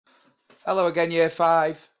Hello again, Year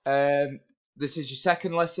 5. This is your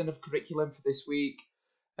second lesson of curriculum for this week.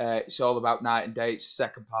 It's all about night and day. It's the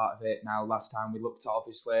second part of it. Now, last time we looked at,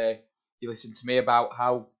 obviously, you listened to me about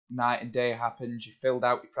how night and day happens. You filled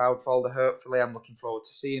out your crowd folder, hopefully. I'm looking forward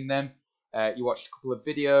to seeing them. You watched a couple of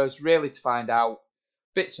videos, really to find out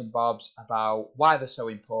bits and bobs about why they're so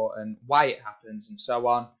important, why it happens, and so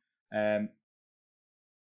on.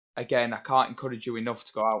 Again, I can't encourage you enough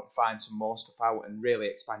to go out and find some more stuff out and really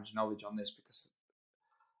expand your knowledge on this, because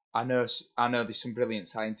I know there's some brilliant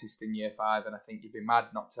scientists in Year 5, and I think you'd be mad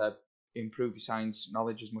not to improve your science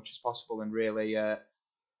knowledge as much as possible and really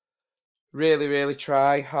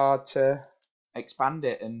try hard to expand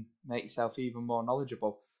it and make yourself even more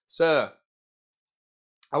knowledgeable. So,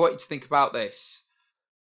 I want you to think about this.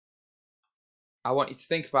 I want you to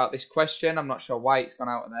think about this question. I'm not sure why it's gone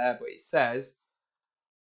out of there, but it says,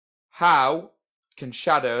 how can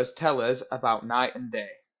shadows tell us about night and day?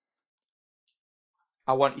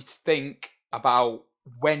 I want you to think about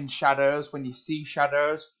when you see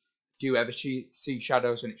shadows. Do you ever see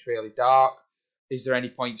shadows when it's really dark? Is there any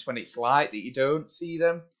points when it's light that you don't see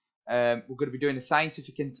them? We're going to be doing a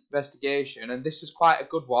scientific investigation, and this is quite a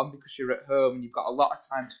good one because you're at home and you've got a lot of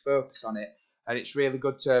time to focus on it, and it's really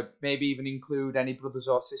good to maybe even include any brothers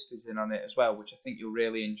or sisters in on it as well, which I think you'll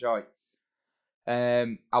really enjoy.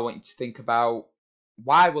 I want you to think about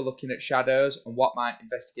why we're looking at shadows and what might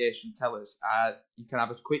investigation tell us. You can have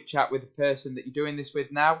a quick chat with the person that you're doing this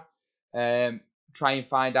with now. Try and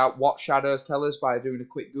find out what shadows tell us by doing a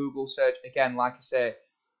quick Google search. Again, like I say,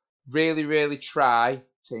 really try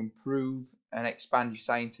to improve and expand your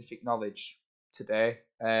scientific knowledge today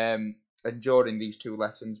and during these two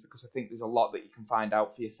lessons, because I think there's a lot that you can find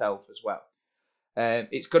out for yourself as well.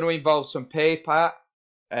 It's going to involve some paper.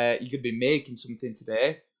 You're going to be making something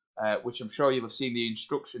today, which I'm sure you'll have seen the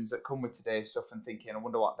instructions that come with today's stuff and thinking, I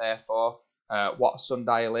wonder what they're for, what a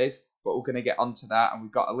sundial is, but we're going to get onto that, and we've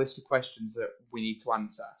got a list of questions that we need to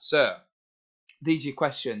answer. So, these are your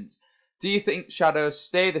questions. Do you think shadows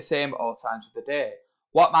stay the same at all times of the day?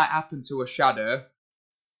 What might happen to a shadow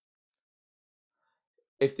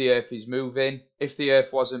if the Earth is moving? If the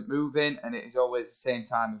Earth wasn't moving and it is always the same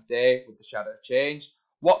time of day, would the shadow change?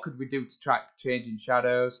 What could we do to track changing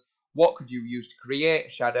shadows? What could you use to create a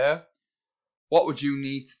shadow? What would you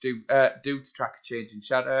need to do to track a changing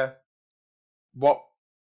shadow? What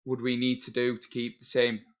would we need to do to keep the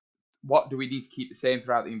same? What do we need to keep the same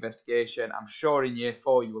throughout the investigation? I'm sure in Year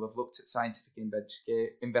 4 you will have looked at scientific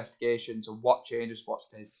investigations and what changes, what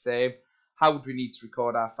stays the same. How would we need to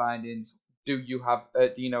record our findings? Do you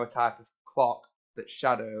know a type of clock that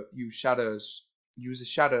uses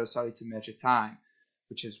shadows to measure time,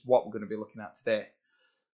 which is what we're going to be looking at today.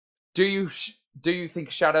 Do you think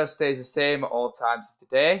a shadow stays the same at all times of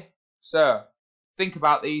the day? So, think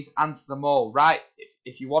about these, answer them all.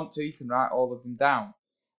 If you want to, you can write all of them down.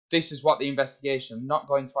 This is what the investigation, I'm not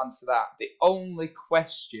going to answer that. The only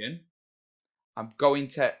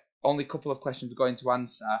couple of questions we're going to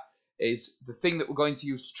answer is the thing that we're going to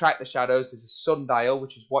use to track the shadows is a sundial,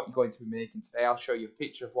 which is what you're going to be making today. I'll show you a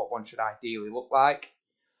picture of what one should ideally look like.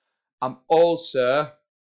 I'm also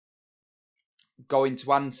going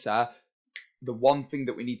to answer the one thing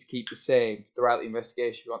that we need to keep the same throughout the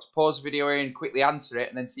investigation. If you want to pause the video here and quickly answer it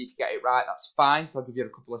and then see if you get it right, that's fine. So I'll give you a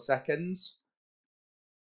couple of seconds.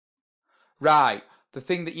 Right, the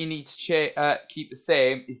thing that you need to keep the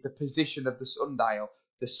same is the position of the sundial.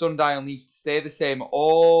 The sundial needs to stay the same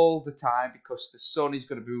all the time because the sun is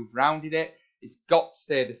going to move around in it. It's got to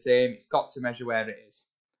stay the same. It's got to measure where it is.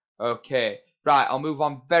 Okay, right, I'll move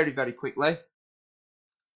on very quickly.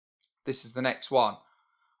 This is the next one.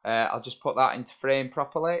 I'll just put that into frame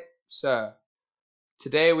properly. So,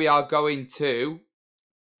 today we are going to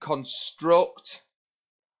construct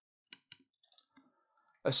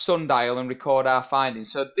a sundial and record our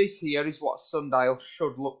findings. So this here is what a sundial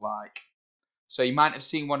should look like. So you might have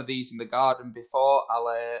seen one of these in the garden before.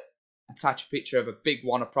 I'll attach a picture of a big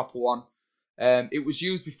one, a proper one. It was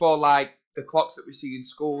used before, like the clocks that we see in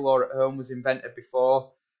school or at home was invented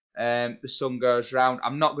before. The sun goes round.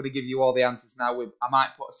 I'm not going to give you all the answers now. I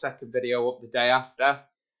might put a second video up the day after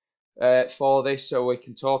for this so we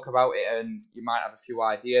can talk about it and you might have a few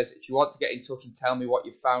ideas. If you want to get in touch and tell me what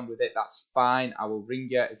you found with it, that's fine. I will ring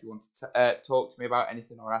you if you want to talk to me about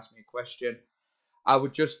anything or ask me a question. I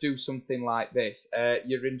would just do something like this.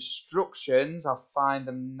 Your instructions, I'll find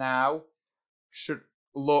them now, should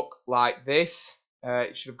look like this.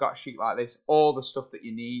 You should have got a sheet like this. All the stuff that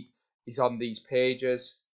you need is on these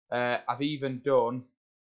pages. I've even done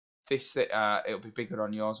this. It'll be bigger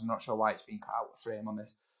on yours. I'm not sure why it's been cut out of frame on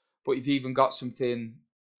this. But you've even got something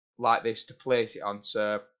like this to place it on.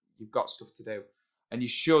 So you've got stuff to do. And you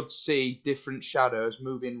should see different shadows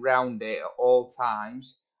moving round it at all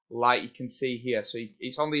times, like you can see here. So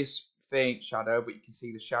it's only a faint shadow, but you can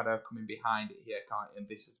see the shadow coming behind it here, can't you? And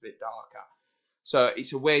this is a bit darker. So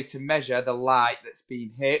it's a way to measure the light that's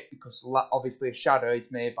being hit, because obviously a shadow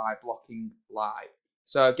is made by blocking light.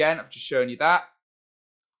 So again, I've just shown you that.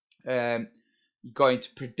 You're going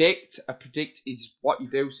to predict. A predict is what you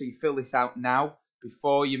do. So you fill this out now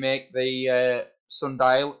before you make the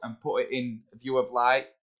sundial and put it in a view of light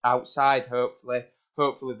outside, hopefully.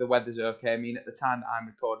 Hopefully the weather's okay. I mean, at the time that I'm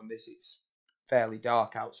recording this, it's fairly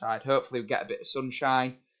dark outside. Hopefully we get a bit of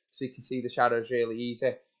sunshine so you can see the shadows really easy.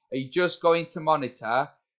 Are you just going to monitor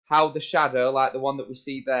how the shadow, like the one that we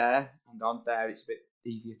see there, and on there it's a bit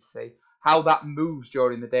easier to see, how that moves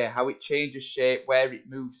during the day, how it changes shape, where it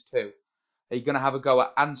moves to? Are you going to have a go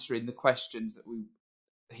at answering the questions that we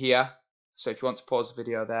here? So if you want to pause the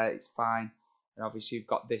video there, it's fine. And obviously you've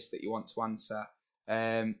got this that you want to answer.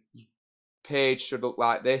 Your page should look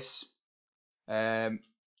like this.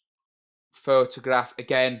 Photograph,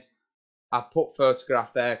 again, I put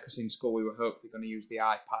photograph there because in school we were hopefully going to use the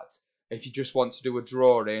iPads. If you just want to do a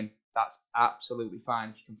drawing, that's absolutely fine.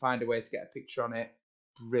 If you can find a way to get a picture on it,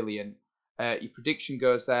 brilliant. Your prediction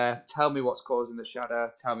goes there. Tell me what's causing the shadow.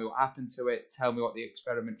 Tell me what happened to it. Tell me what the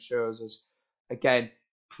experiment shows us. Again,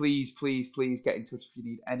 please, please, please get in touch if you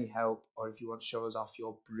need any help or if you want to show us off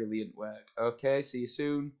your brilliant work. Okay, see you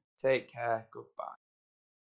soon. Take care. Goodbye.